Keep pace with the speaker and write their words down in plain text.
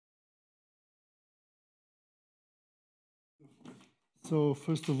So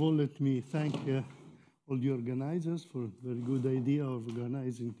first of all, let me thank all the organizers for a very good idea of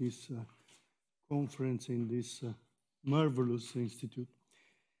organizing this conference in this marvelous institute.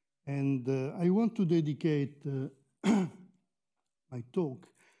 And I want to dedicate my talk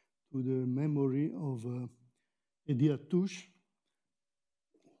to the memory of Edi Attouch,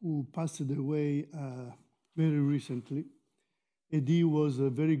 who passed away very recently. Edi was a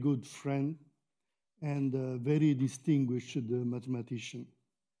very good friend and a very distinguished mathematician.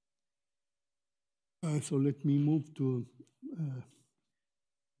 So let me move to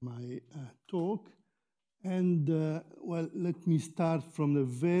my talk. And well, let me start from the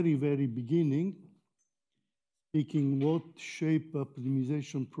very, very beginning, speaking what shape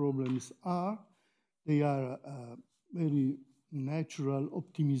optimization problems are. They are very natural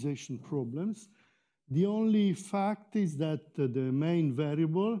optimization problems. The only fact is that the main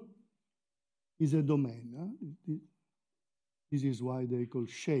variable is a domain. This is why they call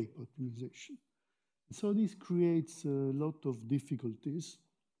shape optimization. So this creates a lot of difficulties.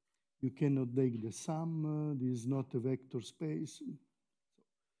 You cannot take the sum. This is not a vector space.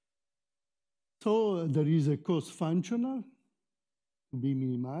 So there is a cost functional to be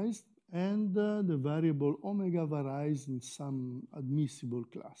minimized, and the variable omega varies in some admissible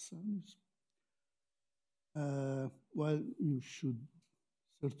class. Well, you should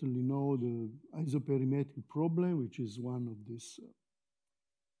certainly know the isoperimetric problem, which is one of these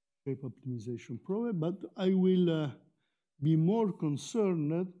shape optimization problems, but I will be more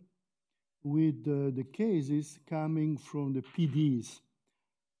concerned with the cases coming from the PDEs,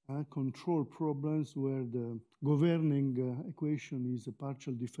 control problems where the governing equation is a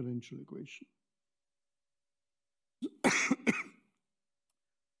partial differential equation.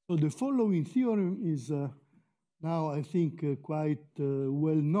 So the following theorem is now, I think, quite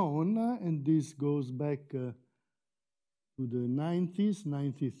well known, and this goes back to the 90s,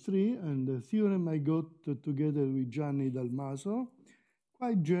 93, and the theorem I got together with Gianni Dalmaso,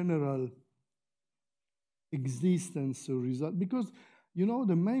 quite general existence result, because you know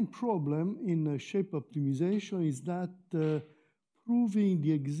the main problem in shape optimization is that proving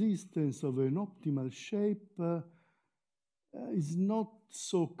the existence of an optimal shape is not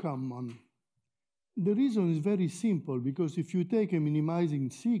so common. The reason is very simple, because if you take a minimizing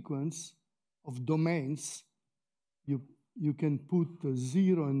sequence of domains, you can put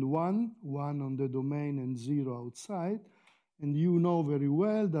 0 and 1 on the domain and 0 outside. And you know very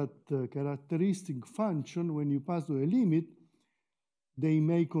well that characteristic function, when you pass to a limit, they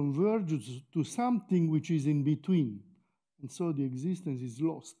may converge to something which is in between. And so the existence is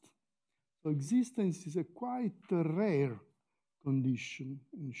lost. So existence is a quite rare condition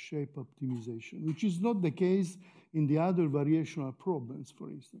in shape optimization, which is not the case in the other variational problems,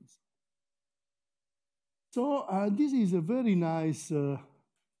 for instance. So this is a very nice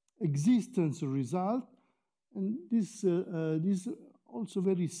existence result. And this is also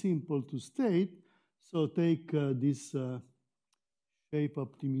very simple to state. So take this shape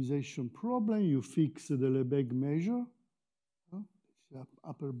optimization problem. You fix the Lebesgue measure,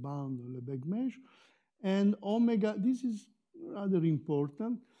 upper bound of Lebesgue measure. And omega, this is rather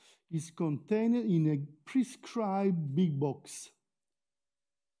important, is contained in a prescribed big box,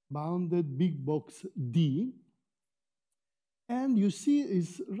 bounded big box D. And you see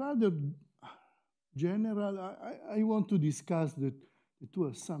it's rather general. I want to discuss the two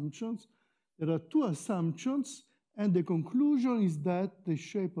assumptions. There are two assumptions, and the conclusion is that the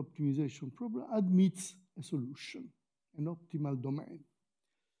shape optimization problem admits a solution, an optimal domain.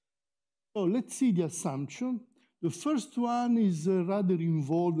 So let's see the assumption. The first one is rather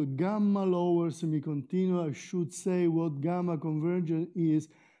involved, gamma lower semi-continuous. I should say what gamma convergence is.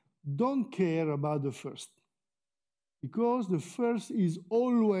 Don't care about the first, because the first is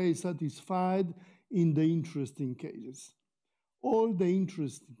always satisfied in the interesting cases. All the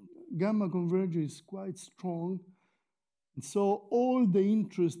interesting, gamma convergence is quite strong. And so all the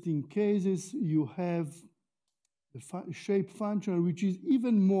interesting cases, you have the shape function, which is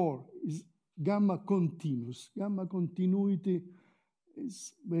even more, is gamma continuous. Gamma continuity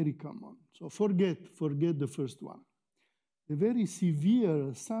is very common. So forget the first one. The very severe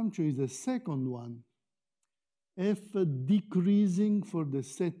assumption is the second one, F decreasing for the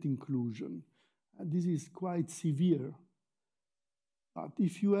set inclusion. This is quite severe. But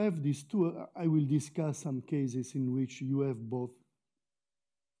if you have these two, I will discuss some cases in which you have both.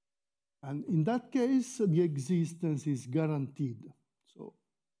 And in that case, the existence is guaranteed. So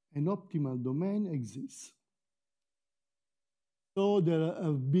an optimal domain exists. So there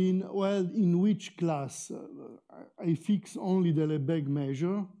have been, well, in which class? I fix only the Lebesgue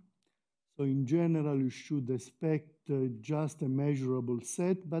measure. So in general, you should expect just a measurable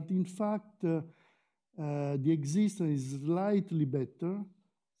set, but in fact, the existence is slightly better.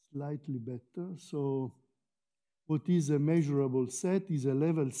 So what is a measurable set is a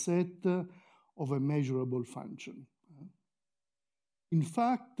level set of a measurable function. In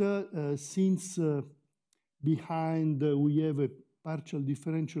fact, since behind we have a partial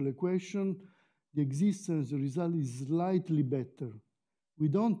differential equation, the existence result is slightly better. We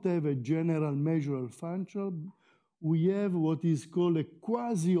don't have a general measurable function. We have what is called a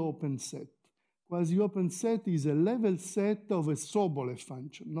quasi-open set. Quasi-open set is a level set of a Sobolev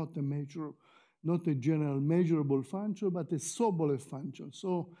function, not a general measurable function, but a Sobolev function.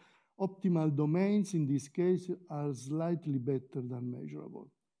 So optimal domains in this case are slightly better than measurable.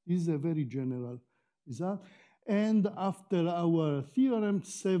 This is a very general result. And after our theorem,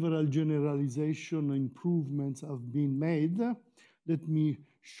 several generalization improvements have been made. Let me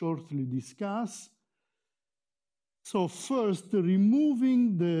shortly discuss. So first,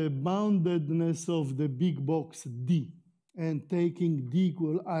 removing the boundedness of the big box D and taking D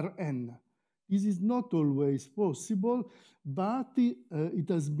equal Rn. This is not always possible, but it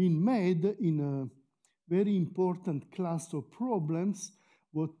has been made in a very important class of problems,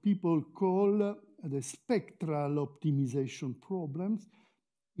 what people call the spectral optimization problems,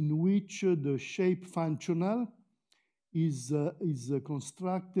 in which the shape functional is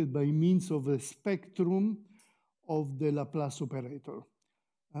constructed by means of a spectrum of the Laplace operator.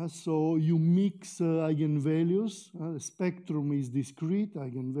 So you mix eigenvalues. The spectrum is discrete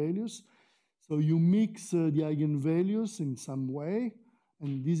eigenvalues. So you mix the eigenvalues in some way,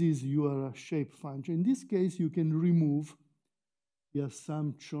 and this is your shape function. In this case, you can remove the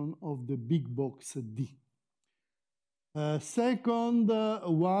assumption of the big box D. Second,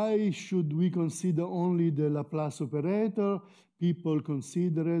 why should we consider only the Laplace operator? People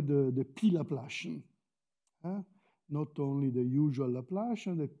consider the P Laplacian. Not only the usual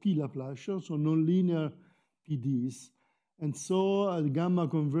Laplacian, the P Laplacian, so nonlinear PDs. And so gamma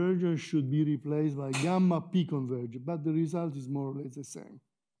convergence should be replaced by gamma P convergence, but the result is more or less the same.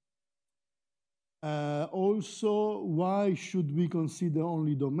 Also, why should we consider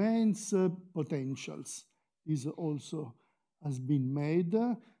only domains? Potentials. This also has been made.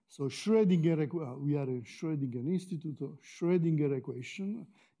 So Schrödinger, we are in Schrödinger Institute, so Schrödinger equation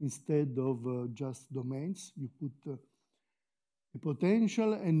instead of just domains. You put a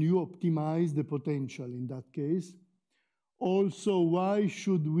potential and you optimize the potential in that case. Also, why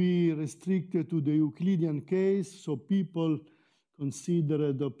should we restrict it to the Euclidean case? So people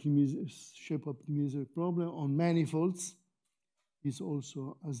consider the shape optimization problem on manifolds. This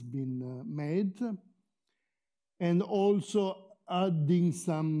also has been made. And also adding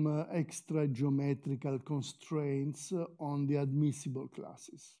some extra geometrical constraints on the admissible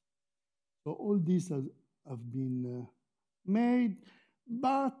classes. So all these have been made,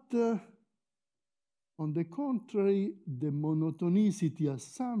 but on the contrary, the monotonicity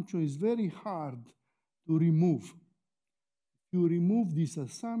assumption is very hard to remove. If you remove this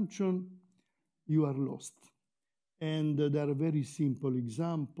assumption, you are lost. And there are very simple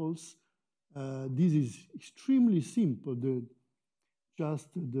examples. This is extremely simple,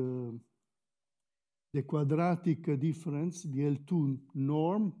 just the quadratic difference, the L2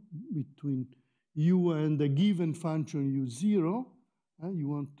 norm between u and a given function u0. You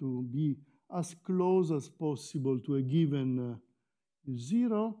want to be as close as possible to a given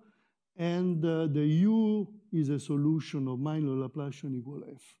u0, and the u is a solution of minor Laplacian equal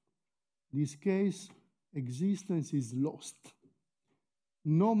f. In this case, existence is lost.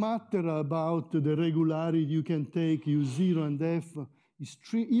 No matter about the regularity, you can take u0 and f is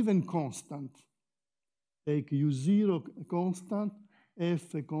even constant. Take u0 a constant,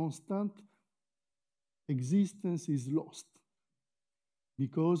 f a constant, existence is lost.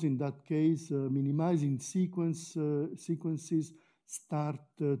 Because in that case, minimizing sequences start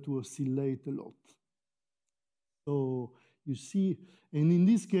to oscillate a lot. So you see, and in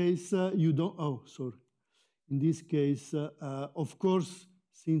this case, you don't, oh, sorry. In this case, of course,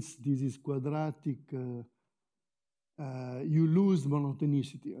 since this is quadratic, you lose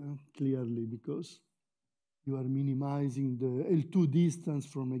monotonicity, clearly, because you are minimizing the L2 distance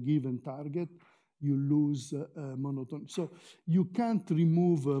from a given target, you lose monotonicity. So you can't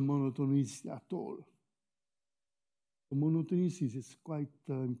remove monotonicity at all. So monotonicity is quite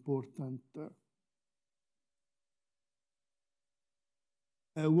important.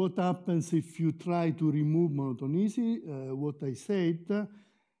 What happens if you try to remove monotonicity? What I said,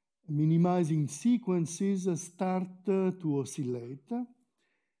 minimizing sequences start to oscillate.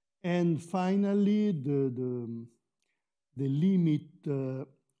 And finally, the limit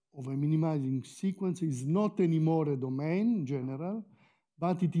of a minimizing sequence is not anymore a domain in general,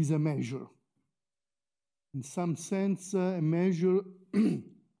 but it is a measure. In some sense, a measure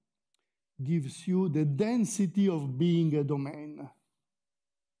gives you the density of being a domain.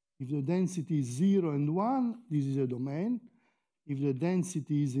 If the density is 0 and 1, this is a domain. If the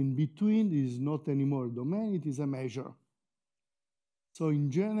density is in between, this is not anymore a domain, it is a measure. So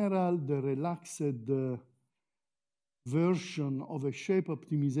in general, the relaxed version of a shape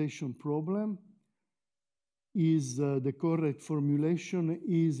optimization problem is the correct formulation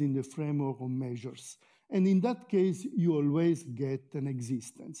is in the framework of measures. And in that case, you always get an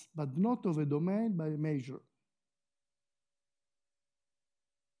existence, but not of a domain, but a measure.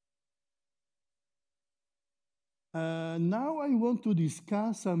 Now I want to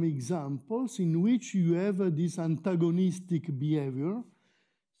discuss some examples in which you have this antagonistic behavior.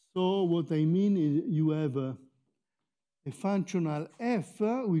 So what I mean is you have a functional f,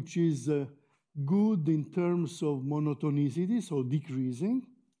 which is good in terms of monotonicity, so decreasing,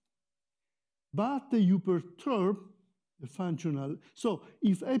 but you perturb the functional. So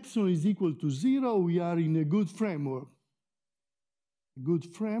if epsilon is equal to 0, we are in a good framework. A good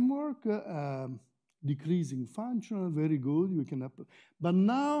framework, decreasing functional, very good, we can apply. But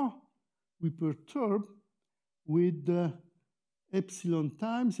now we perturb with epsilon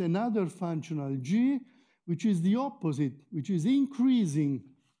times another functional g, which is the opposite, which is increasing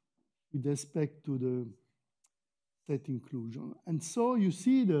with respect to the set inclusion. And so you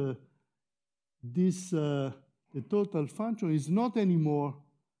see the total function is not anymore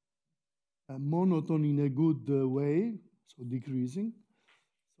monotone in a good way, so decreasing.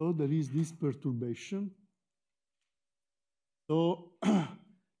 So there is this perturbation. So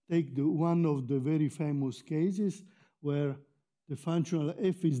take one of the very famous cases where the functional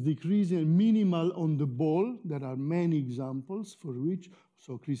f is decreasing minimal on the ball. There are many examples for which,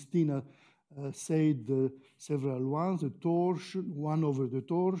 so Christina said several ones, the torsion, 1 over the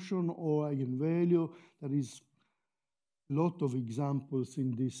torsion, or eigenvalue. There is a lot of examples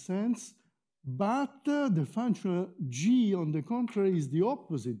in this sense. But the functional g, on the contrary, is the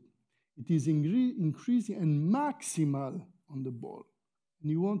opposite. It is increasing and maximal on the ball.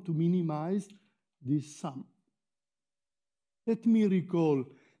 And you want to minimize this sum. Let me recall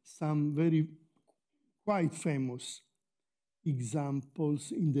some very quite famous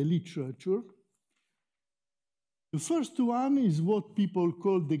examples in the literature. The first one is what people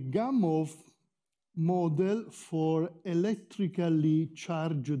call the Gamow model for electrically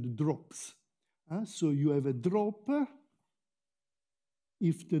charged drops. So you have a drop.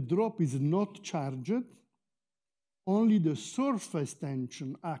 If the drop is not charged, only the surface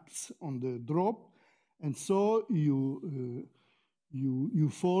tension acts on the drop, and so you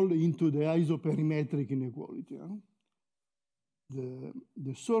fall into the isoperimetric inequality.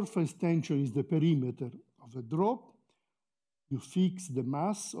 The surface tension is the perimeter of the drop. You fix the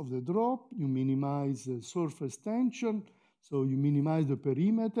mass of the drop, you minimize the surface tension, so you minimize the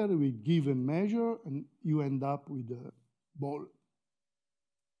perimeter with given measure, and you end up with a ball.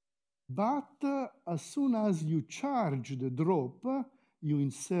 But as soon as you charge the drop, you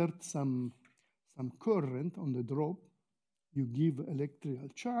insert some current on the drop, you give electrical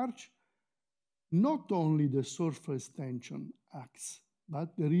charge, not only the surface tension acts,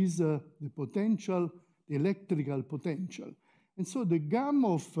 but there is the potential, the electrical potential. And so the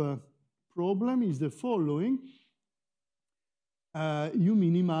Gamow problem is the following. You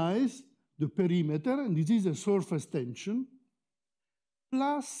minimize the perimeter, and this is a surface tension,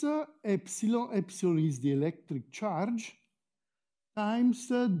 plus epsilon. Epsilon is the electric charge, times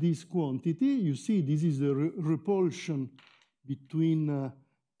this quantity. You see, this is the repulsion between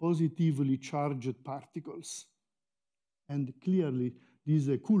positively charged particles. And clearly, this is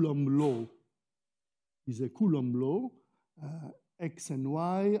a Coulomb law. This is a Coulomb law. X and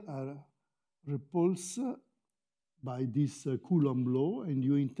Y are repulsed by this Coulomb law, and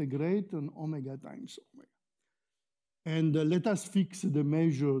you integrate an omega times omega. And let us fix the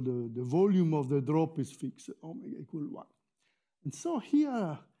measure, the volume of the drop is fixed, omega equal 1. And so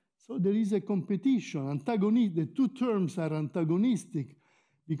here, so there is a competition. The two terms are antagonistic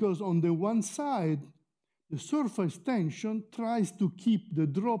because on the one side, the surface tension tries to keep the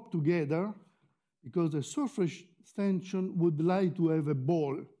drop together because the surface tension would like to have a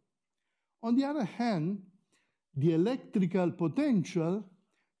ball. On the other hand, the electrical potential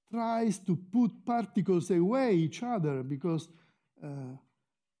tries to put particles away each other because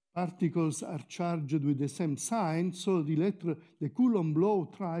particles are charged with the same sign. So the Coulomb law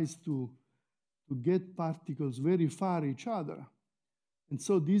tries to get particles very far each other. And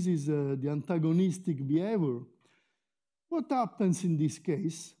so this is the antagonistic behavior. What happens in this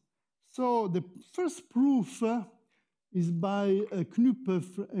case? So the first proof is by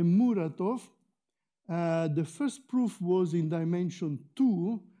Knupev and Muratov. The first proof was in dimension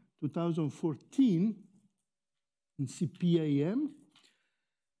 2, 2014, in CPAM.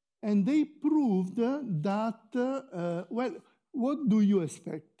 And they proved that, well, what do you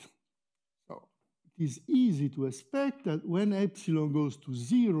expect? So it is easy to expect that when epsilon goes to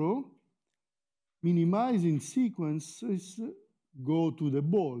 0, minimizing sequences go to the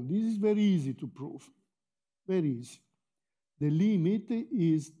ball. This is very easy to prove, very easy. The limit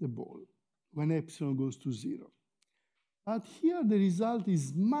is the ball when epsilon goes to 0. But here the result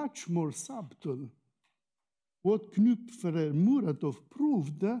is much more subtle. What Knupev and Muratov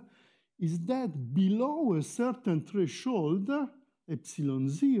proved is that below a certain threshold, epsilon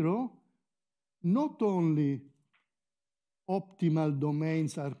 0, not only optimal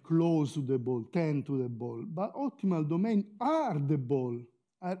domains are close to the ball, tend to the ball, but optimal domains are the ball,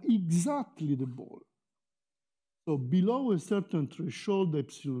 are exactly the ball. So below a certain threshold,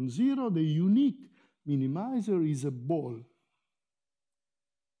 epsilon 0, the unique minimizer is a ball.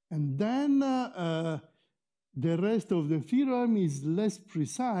 And then the rest of the theorem is less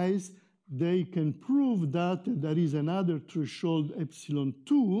precise. They can prove that there is another threshold, epsilon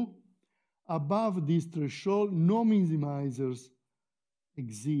 2. Above this threshold, no minimizers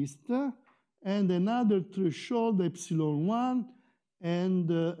exist. And another threshold, epsilon 1. And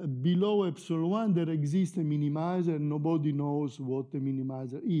below epsilon 1, there exists a minimizer, and nobody knows what the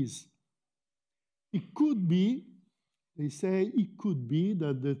minimizer is. It could be, they say, it could be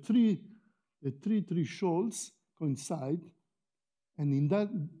that the three thresholds coincide, and in that,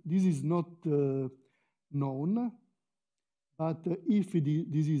 this is not known, but if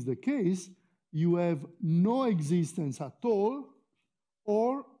this is the case, you have no existence at all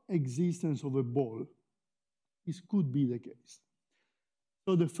or existence of a ball. This could be the case.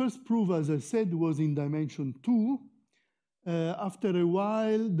 So the first proof, as I said, was in dimension 2. After a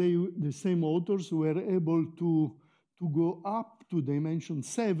while, the same authors were able to go up to dimension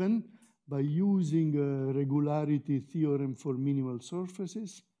 7 by using a regularity theorem for minimal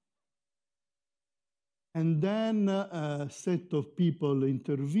surfaces. And then a set of people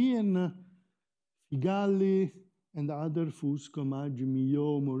intervene, Figalli and other, Fusco, Maggi,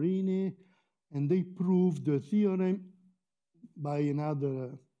 Millot, Morini, and they proved the theorem by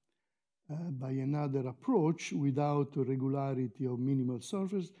another approach without regularity of minimal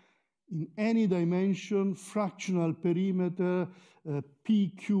surface. In any dimension, fractional perimeter,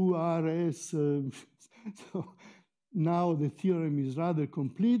 PQRS. So now the theorem is rather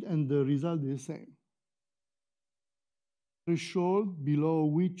complete and the result is the same. Threshold below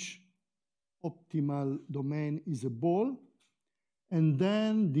which optimal domain is a ball, and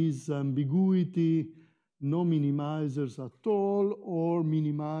then this ambiguity, no minimizers at all or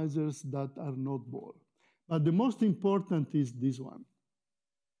minimizers that are not ball. But the most important is this one.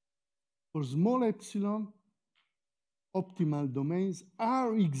 For small epsilon, optimal domains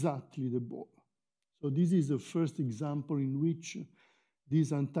are exactly the ball. So this is the first example in which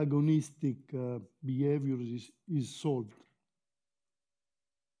this antagonistic behavior is solved.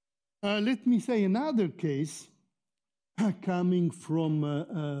 Let me say another case coming from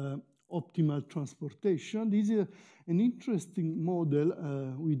optimal transportation. This is an interesting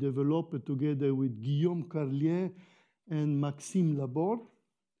model we developed together with Guillaume Carlier and Maxime Laborde.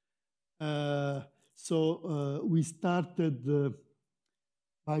 We started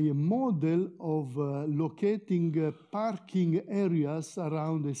by a model of locating parking areas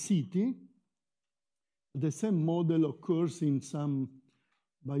around a city. The same model occurs in some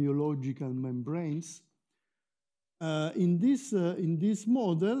biological membranes. In this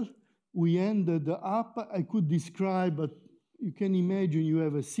model, we ended up, I could describe, but you can imagine you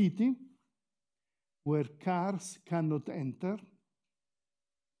have a city where cars cannot enter,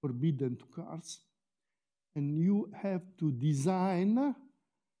 forbidden to cars, and you have to design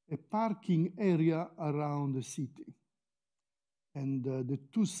a parking area around the city. And the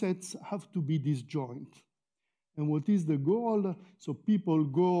two sets have to be disjoint. And what is the goal? So people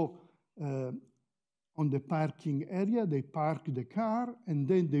go on the parking area, they park the car, and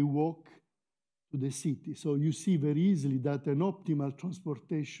then they walk to the city. So you see very easily that an optimal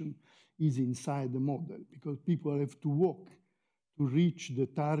transportation is inside the model because people have to walk to reach the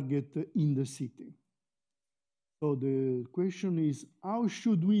target in the city. So the question is, how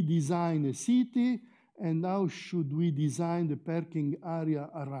should we design a city and how should we design the parking area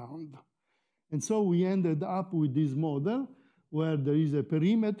around? And so we ended up with this model where there is a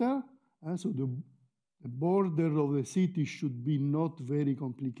perimeter, so the border of the city should be not very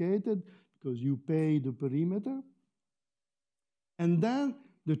complicated because you pay the perimeter. And then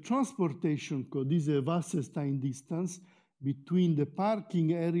the transportation code. This is a Wasserstein distance between the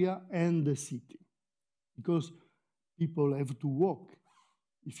parking area and the city, because people have to walk.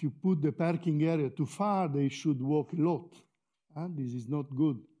 If you put the parking area too far, they should walk a lot. This is not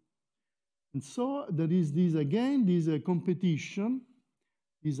good. And so there is this, again, this competition,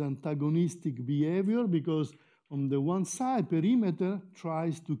 this antagonistic behavior, because on the one side, perimeter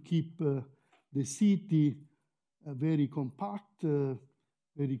tries to keep the city very compact,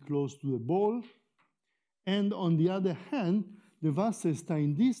 very close to the ball. And on the other hand, the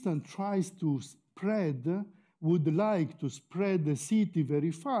Wasserstein distance tries to spread, would like to spread the city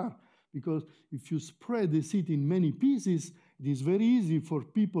very far, because if you spread the city in many pieces, it is very easy for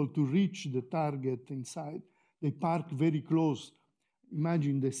people to reach the target inside. They park very close.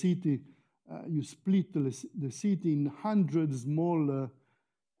 Imagine the city, you split the city in 100 small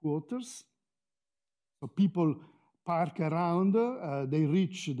quarters. So people park around, they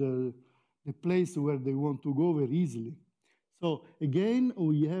reach the place where they want to go very easily. So again,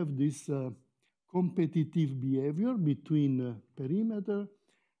 we have this competitive behavior between perimeter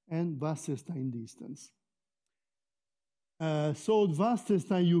and Wasserstein distance. So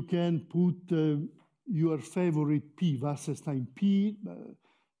Wasserstein, you can put your favorite P, Wasserstein P.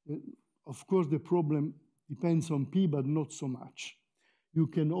 Of course, the problem depends on P, but not so much. You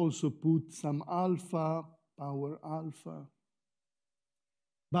can also put some alpha, power alpha.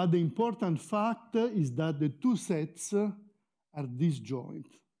 But the important fact is that the two sets are disjoint.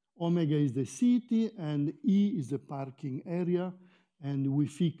 Omega is the city and E is the parking area, and we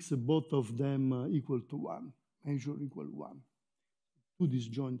fix both of them equal to 1, measure equal 1, two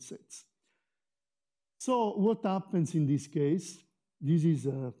disjoint sets. So what happens in this case? This is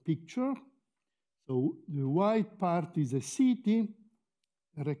a picture. So the white part is a city,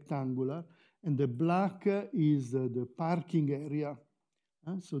 rectangular, and the black is the parking area.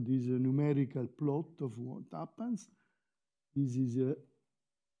 So this is a numerical plot of what happens. This is a,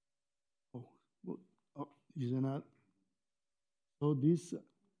 is another. So this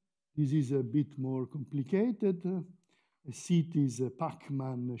is a bit more complicated. A city is a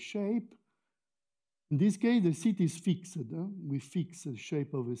Pac-Man shape. In this case, the city is fixed. We fix the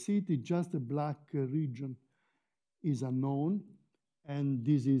shape of a city. Just the black region is unknown. And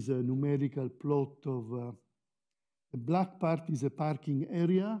this is a numerical plot of the black part is a parking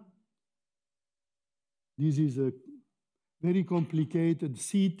area. This is a very complicated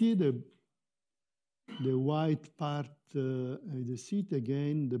city. The white part is the city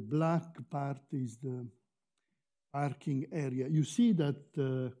again. The black part is the parking area. You see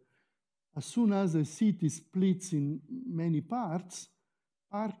that as soon as a city splits in many parts,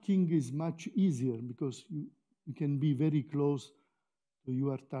 parking is much easier because you can be very close to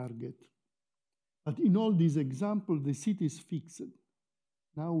your target. But in all these examples, the city is fixed.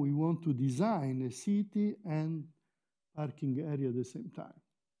 Now we want to design a city and parking area at the same time.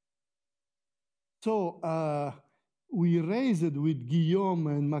 So we raised with Guillaume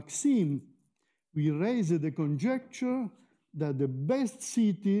and Maxime, we raised the conjecture that the best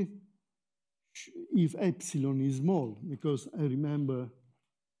city, if epsilon is small, because I remember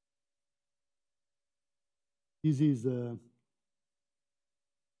this is the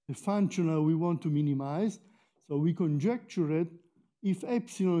functional we want to minimize. So we conjectured if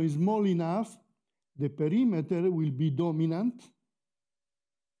epsilon is small enough, the perimeter will be dominant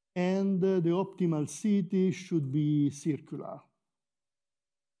and the optimal city should be circular.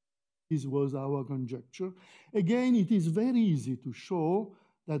 This was our conjecture. Again, it is very easy to show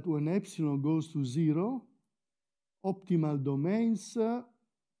that when epsilon goes to 0, optimal domains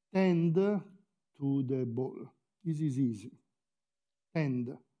tend to the ball. This is easy. Tend.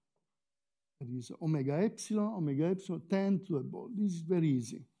 There is omega epsilon tend to a ball. This is very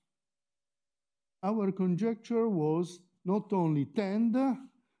easy. Our conjecture was not only tend,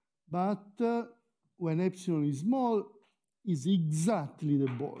 but when epsilon is small, is exactly the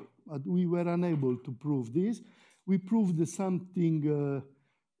ball. But we were unable to prove this. We proved something,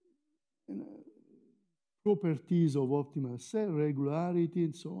 properties of optimal set, regularity,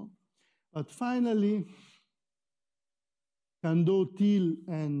 and so on. But finally, Kando, Thiel,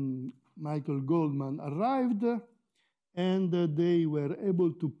 and Michael Goldman arrived, and they were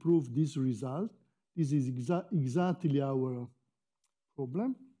able to prove this result. This is exactly our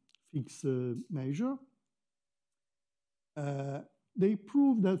problem, fixed measure. They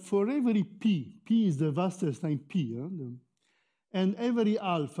proved that for every P is the Wasserstein P, and every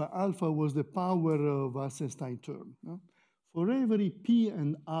alpha was the power of Wasserstein term. For every P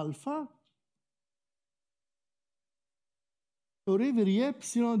and alpha, for every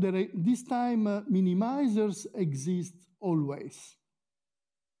epsilon, this time minimizers exist always.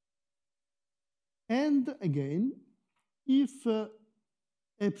 And again, if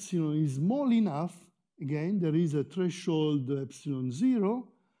epsilon is small enough, again, there is a threshold epsilon 0,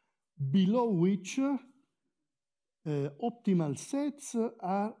 below which optimal sets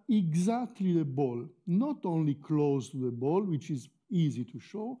are exactly the ball, not only close to the ball, which is easy to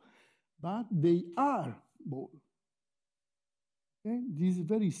show, but they are ball. Okay? This is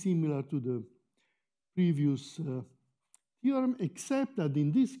very similar to the previous theorem, except that in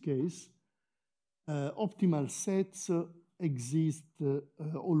this case, optimal sets exist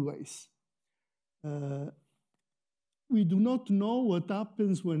always. We do not know what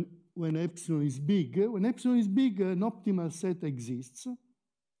happens when epsilon is big. When epsilon is big, an optimal set exists.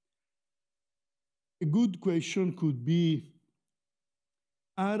 A good question could be,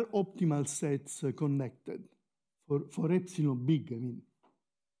 are optimal sets connected? For epsilon big, I mean.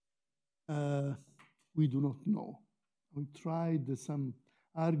 We do not know. We tried some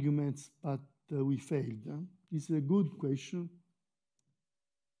arguments, but we failed. This is a good question.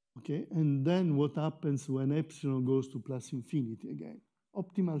 Okay, and then what happens when epsilon goes to plus infinity again?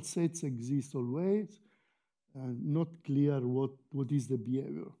 Optimal sets exist always. Not clear what is the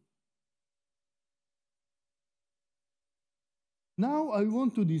behavior. Now I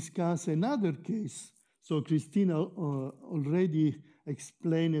want to discuss another case. So Christina already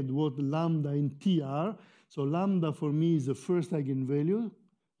explained what lambda and T are. So lambda for me is the first eigenvalue,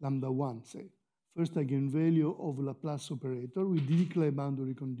 lambda 1, say. First eigenvalue of Laplace operator with decay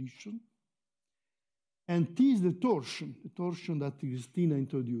boundary condition. And T is the torsion that Christina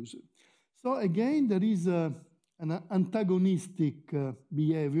introduced. So again, there is an antagonistic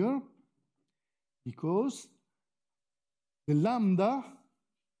behavior because the lambda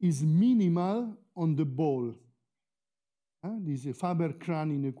is minimal on the ball. This is a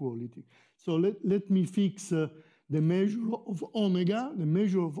Faber-Krahn inequality. So let me fix the measure of omega. The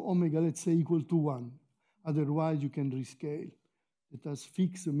measure of omega, let's say, equal to 1. Otherwise, you can rescale. Let us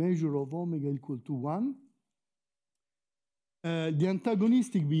fix a measure of omega equal to 1. The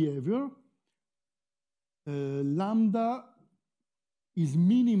antagonistic behavior, lambda is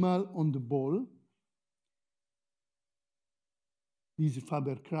minimal on the ball. This is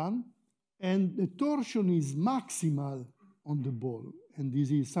Faber-Krahn. And the torsion is maximal on the ball. And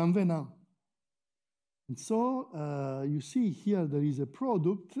this is Saint-Venant. And so you see here there is a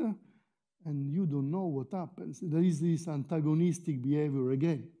product, and you don't know what happens. There is this antagonistic behavior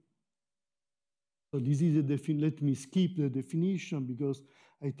again. So this is let me skip the definition because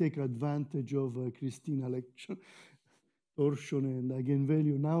I take advantage of Christina's lecture. Torsion and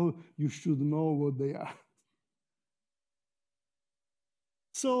eigenvalue. Now you should know what they are.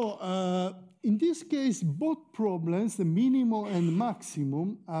 So in this case, both problems, the minimum and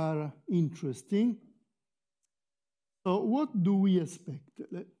maximum, are interesting. So what do we expect?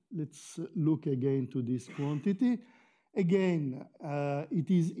 Let's look again to this quantity. Again, it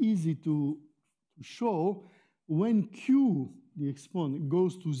is easy to show when Q, the exponent,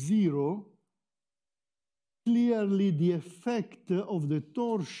 goes to 0, clearly the effect of the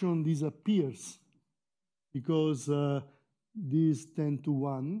torsion disappears because this 10 to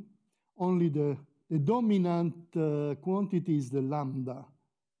 1. Only the dominant quantity is the lambda.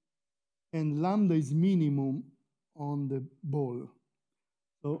 And lambda is minimum on the ball.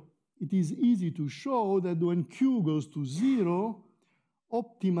 So it is easy to show that when Q goes to 0,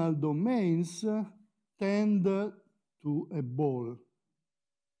 optimal domains tend to a ball.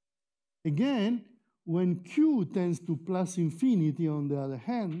 Again, when Q tends to plus infinity, on the other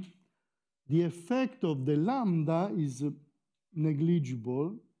hand, the effect of the lambda is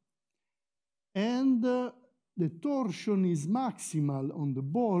negligible, and the torsion is maximal on the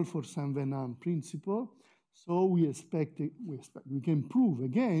ball for Saint-Venant principle. So we can prove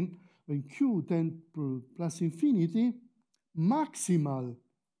again, when Q tends to plus infinity, maximal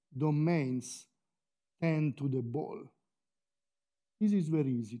domains tend to the ball. This is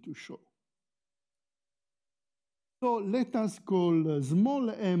very easy to show. So let us call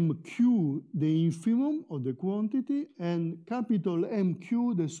small mq the infimum of the quantity and capital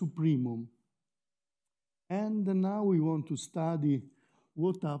MQ the supremum. And now we want to study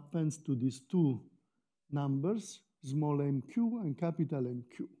what happens to these two numbers, small mq and capital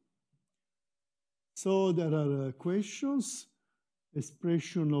MQ. So there are questions,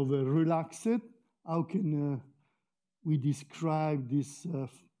 expression of a relaxed. How can we describe this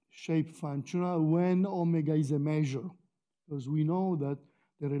shape functional when omega is a measure? Because we know that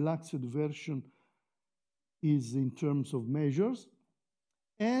the relaxed version is in terms of measures.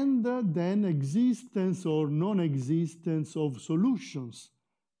 And then existence or non-existence of solutions,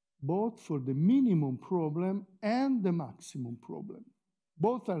 both for the minimum problem and the maximum problem.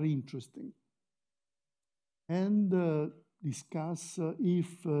 Both are interesting. and discuss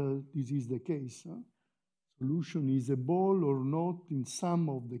if this is the case. Solution is a ball or not in some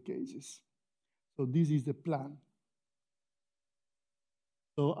of the cases. So this is the plan.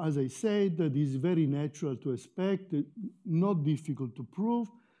 So as I said, this is very natural to expect, not difficult to prove.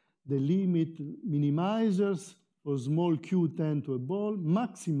 The limit minimizers for small q tend to a ball,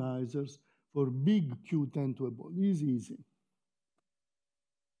 maximizers for big q tend to a ball. This is easy.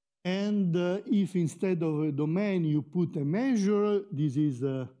 And if instead of a domain you put a measure, this is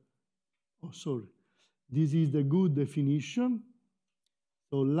this is the good definition.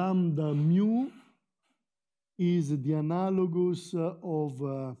 So lambda mu is the analogous of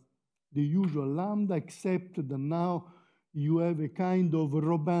the usual lambda, except that now you have a kind of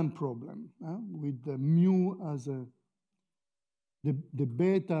Robin problem with the mu as the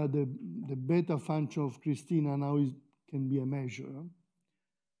beta function of Christina now can be a measure,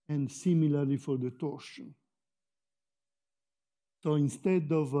 and similarly for the torsion. So instead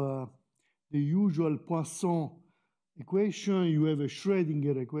of the usual Poisson equation, you have a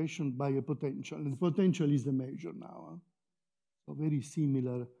Schrödinger equation by a potential. And the potential is the measure now. So very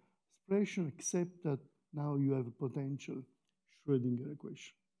similar expression, except that now you have a potential Schrödinger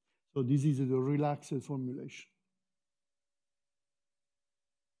equation. So this is the relaxed formulation.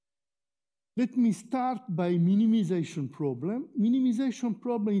 Let me start by minimization problem. Minimization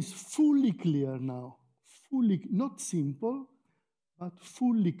problem is fully clear now. Fully, not simple, but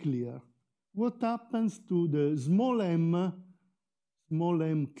fully clear. What happens to the small m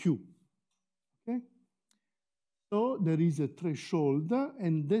q? Okay? So there is a threshold,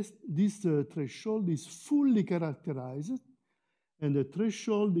 and this threshold is fully characterized, and the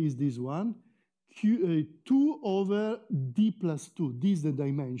threshold is this one, 2 over d plus 2. This is the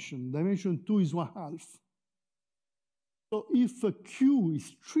dimension. Dimension 2 is 1/2. So if q is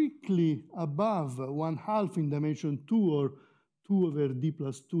strictly above 1/2 in dimension 2 or 2 over d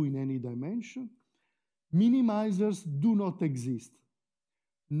plus 2 in any dimension, minimizers do not exist.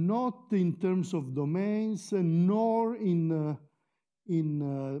 Not in terms of domains, nor in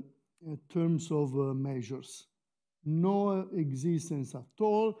terms of measures. No existence at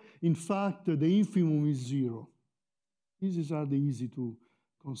all. In fact, the infimum is 0. These are the easy to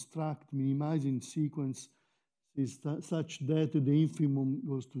construct. Minimizing sequence is such that the infimum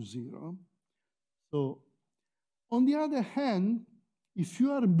goes to 0. So, on the other hand, if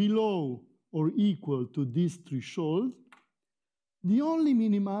you are below or equal to this threshold, the only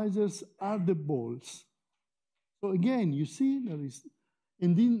minimizers are the balls. So again, you see, there is,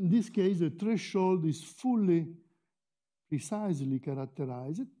 and in this case, the threshold is fully, precisely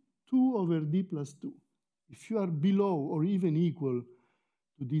characterized, 2 over d plus 2. If you are below or even equal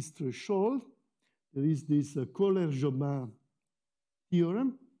to this threshold, there is this Kohler-Jobin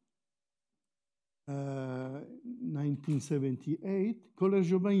theorem, 1978.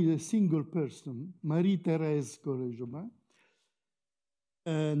 Kohler-Jobin is a single person, Marie-Thérèse Kohler-Jobin.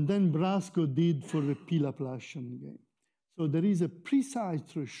 And then Brasco did for the P Laplacian game. So there is a precise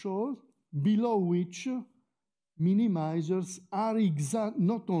threshold below which minimizers are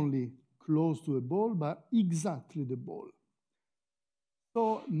not only close to a ball, but exactly the ball.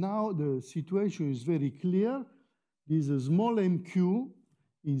 So now the situation is very clear. This small mq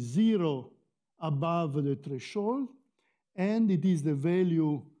is 0 above the threshold, and it is the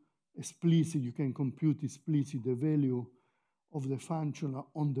value explicit, you can compute explicit the value of the function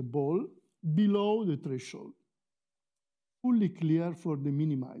on the ball below the threshold. Fully clear for the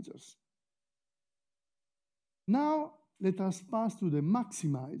minimizers. Now let us pass to the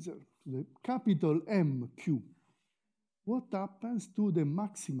maximizer, to the capital MQ. What happens to the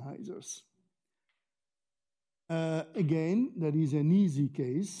maximizers? Again, there is an easy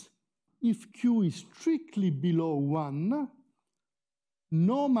case. If Q is strictly below 1,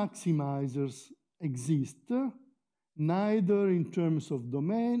 no maximizers exist, neither in terms of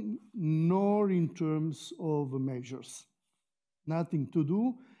domain nor in terms of measures. Nothing to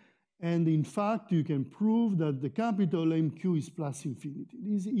do. And in fact, you can prove that the capital MQ is plus infinity.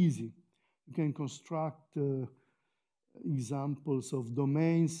 It is easy. You can construct examples of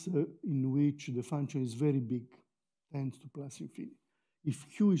domains in which the function is very big, tends to plus infinity, if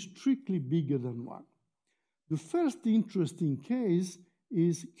Q is strictly bigger than 1. The first interesting case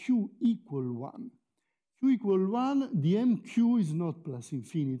is Q equal 1. Q equal 1, the MQ is not plus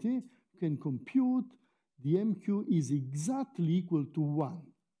infinity. You can compute the MQ is exactly equal to 1.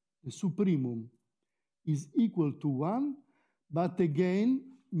 The supremum is equal to 1, but again,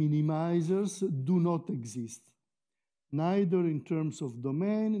 minimizers do not exist, neither in terms of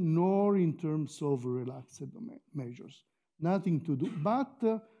domain nor in terms of relaxed domain measures. Nothing to do, but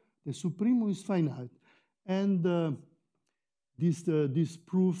the supremum is finite. And this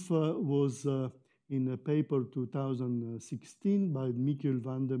proof was in a paper 2016 by Michael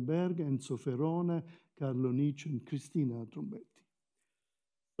Vandenberg, Enzo Ferrone, Carlo Nietzsche, and Cristina Trombetti.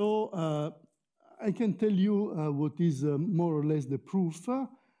 So I can tell you what is more or less the proof.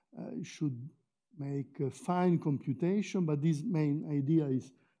 You should make a fine computation, but this main idea is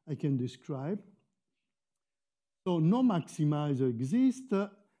I can describe. So no maximizer exists,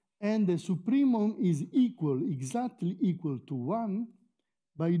 and the supremum is exactly equal to 1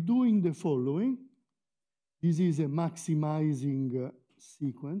 by doing the following. This is a maximizing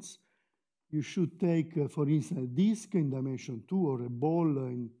sequence. You should take, for instance, a disk in dimension 2 or a ball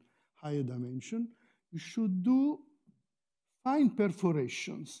in higher dimension. You should do fine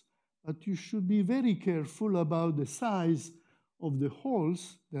perforations, but you should be very careful about the size of the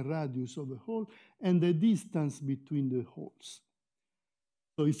holes, the radius of the hole, and the distance between the holes.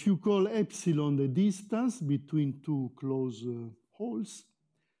 So if you call epsilon the distance between two close holes,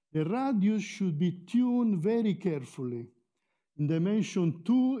 the radius should be tuned very carefully. In dimension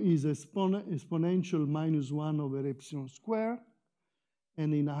 2 is exponential -1 over epsilon squared,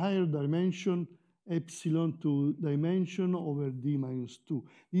 and in a higher dimension, epsilon to dimension over d minus 2.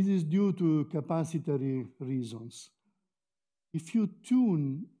 This is due to capacitary reasons. If you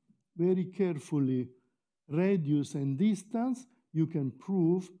tune very carefully radius and distance, you can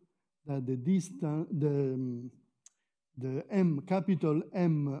prove that the distance, the capital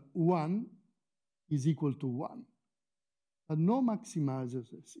M1 is equal to 1. But no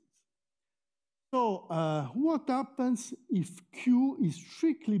maximizers exist. So what happens if Q is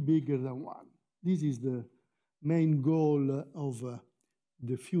strictly bigger than 1? This is the main goal of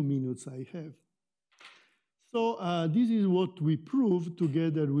the few minutes I have. So this is what we proved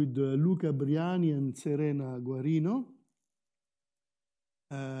together with Luca Briani and Serena Guarino.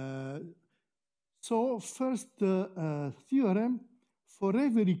 So first theorem, for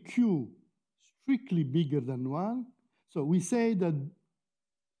every Q strictly bigger than 1, so we say that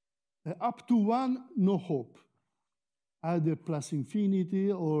up to 1, no hope, either plus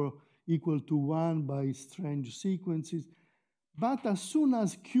infinity or equal to 1 by strange sequences. But as soon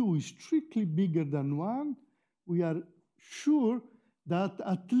as Q is strictly bigger than 1, we are sure that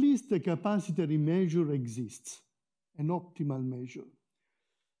at least a capacitary measure exists, an optimal measure.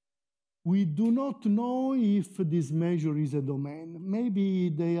 We do not know if this measure is a domain. Maybe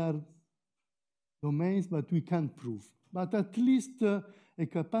they are domains, but we can't prove. But at least a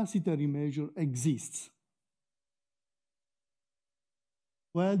capacitary measure exists.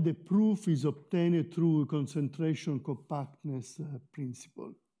 Well, the proof is obtained through concentration compactness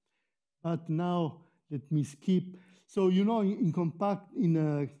principle. But now let me skip. So you know, in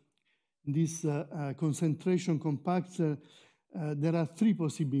this concentration compactor, there are 3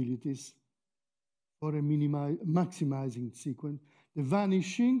 possibilities for a maximizing sequence. The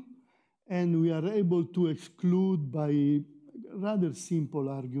vanishing, and we are able to exclude by a rather simple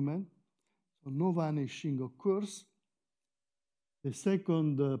argument. So no vanishing occurs. The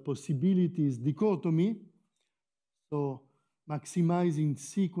second possibility is dichotomy. So maximizing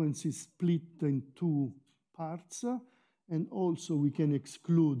sequence is split in 2 parts. And also we can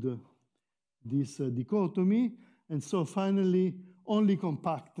exclude this dichotomy. And so finally, only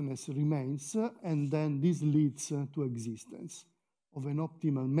compactness remains. And then this leads to existence of an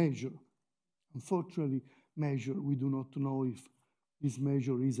optimal measure. Unfortunately, we do not know if this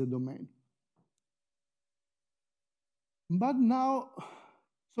measure is a domain. But now,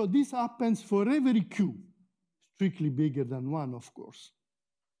 so this happens for every Q, strictly bigger than 1, of course.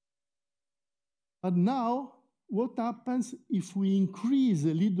 But now, what happens if we increase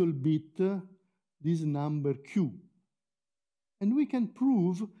a little bit this number Q? And we can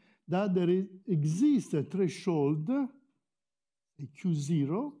prove that there exists a threshold, a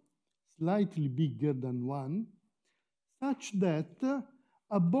Q0, slightly bigger than 1, such that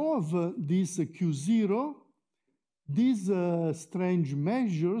above this Q0, these strange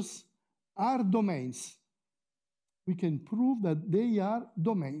measures are domains. We can prove that they are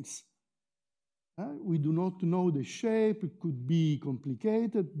domains. We do not know the shape, it could be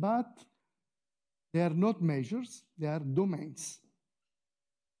complicated, but they are not measures, they are domains.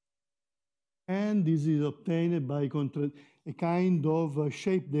 And this is obtained by a kind of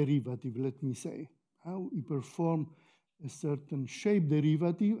shape derivative, let me say. We perform a certain shape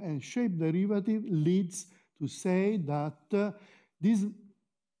derivative, and shape derivative leads to say that this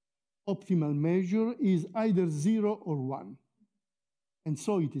optimal measure is either 0 or 1. And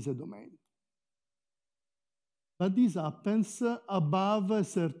so it is a domain. But this happens above a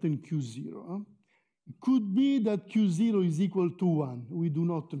certain Q0. It could be that Q0 is equal to 1. We do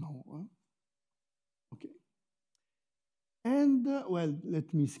not know. Okay. And, well,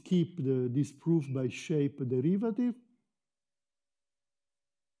 let me skip this proof by shape derivative.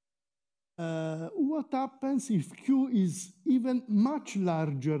 What happens if Q is even much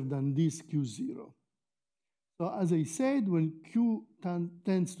larger than this Q0? So as I said, when Q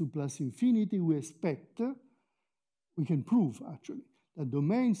tends to plus infinity, we expect, we can prove actually, that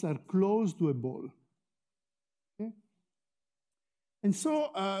domains are close to a ball. Okay? And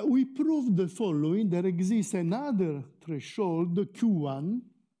so we proved the following. There exists another threshold, Q1,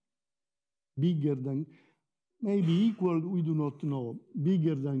 bigger than, maybe equal, we do not know,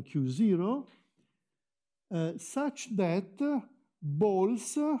 bigger than Q0, such that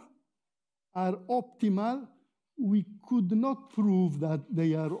balls are optimal. We could not prove that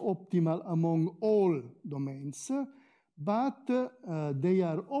they are optimal among all domains, but they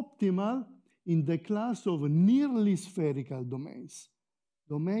are optimal in the class of nearly spherical domains,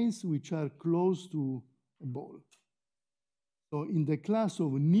 domains which are close to a ball. So in the class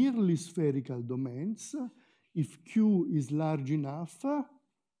of nearly spherical domains, if Q is large enough,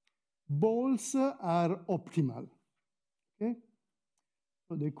 balls are optimal. Okay?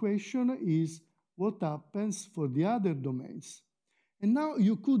 So the question is, what happens for the other domains? And now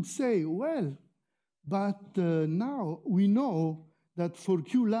you could say, well, but now we know that for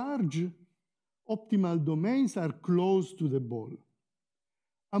Q large, optimal domains are close to the ball.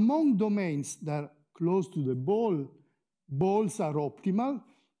 Among domains that are close to the ball, balls are optimal,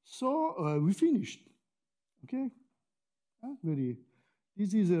 so we finished. Okay?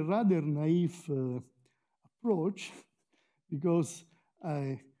 This is a rather naive approach because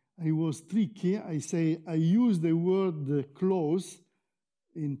I was tricky. I use the word close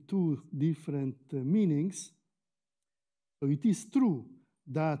in two different meanings. So it is true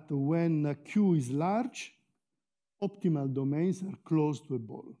that when Q is large, optimal domains are close to a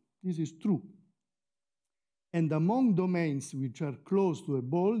ball. This is true. And among domains which are close to a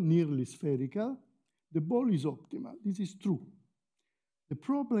ball, nearly spherical, the ball is optimal. This is true. The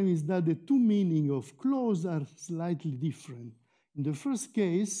problem is that the two meanings of close are slightly different. In the first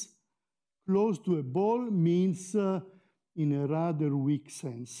case, close to a ball means in a rather weak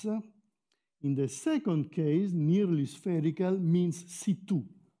sense. In the second case, nearly spherical means C2.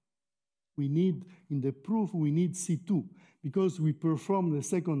 We need, in the proof, we need C2 because we perform the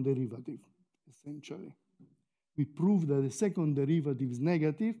second derivative, essentially. We prove that the second derivative is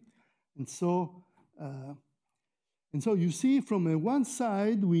negative, and so you see from one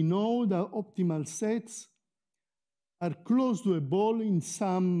side, we know that optimal sets are close to a ball in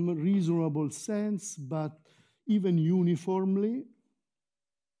some reasonable sense, but even uniformly.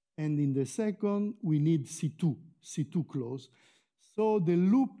 And in the second, we need C2 close. So the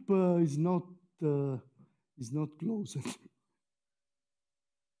loop is not closed.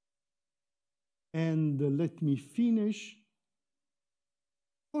 And let me finish.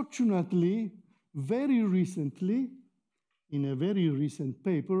 Fortunately, very recently, in a very recent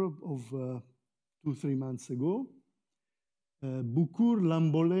paper of 2-3 months ago, Boucourt,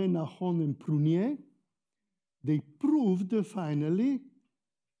 Lambolet, Nahon, and Prunier, they proved finally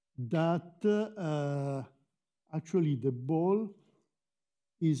that actually the ball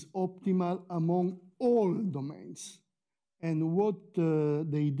is optimal among all domains. And what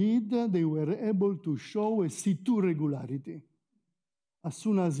they did, they were able to show a C2 regularity. As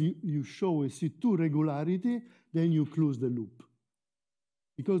soon as you show a C2 regularity, then you close the loop.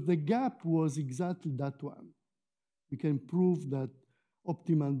 Because the gap was exactly that one. We can prove that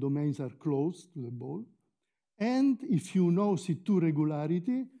optimal domains are close to the ball. And if you know C2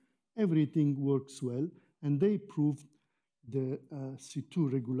 regularity, everything works well. And they proved the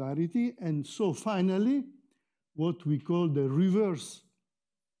C2 regularity. And so finally, what we call the reverse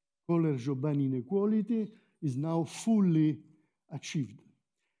Kohler-Jobin inequality is now fully achieved.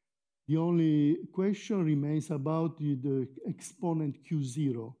 The only question remains about the exponent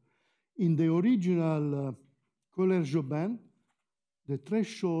Q0. In the original Kohler-Jobin, the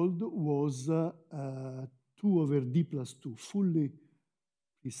threshold was 2 over d plus 2, fully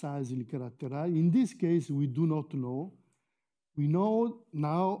precisely characterized. In this case, we do not know. We know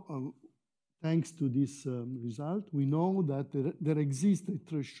now, thanks to this result, we know that there exists a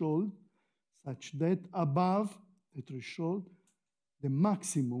threshold such that above the threshold, the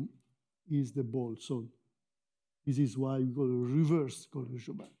maximum is the ball. So this is why we call it reverse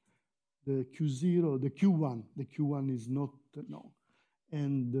Kohler-Jobin. The Q0, the Q1 is not known.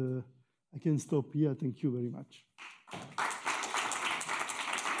 And I can stop here. Thank you very much.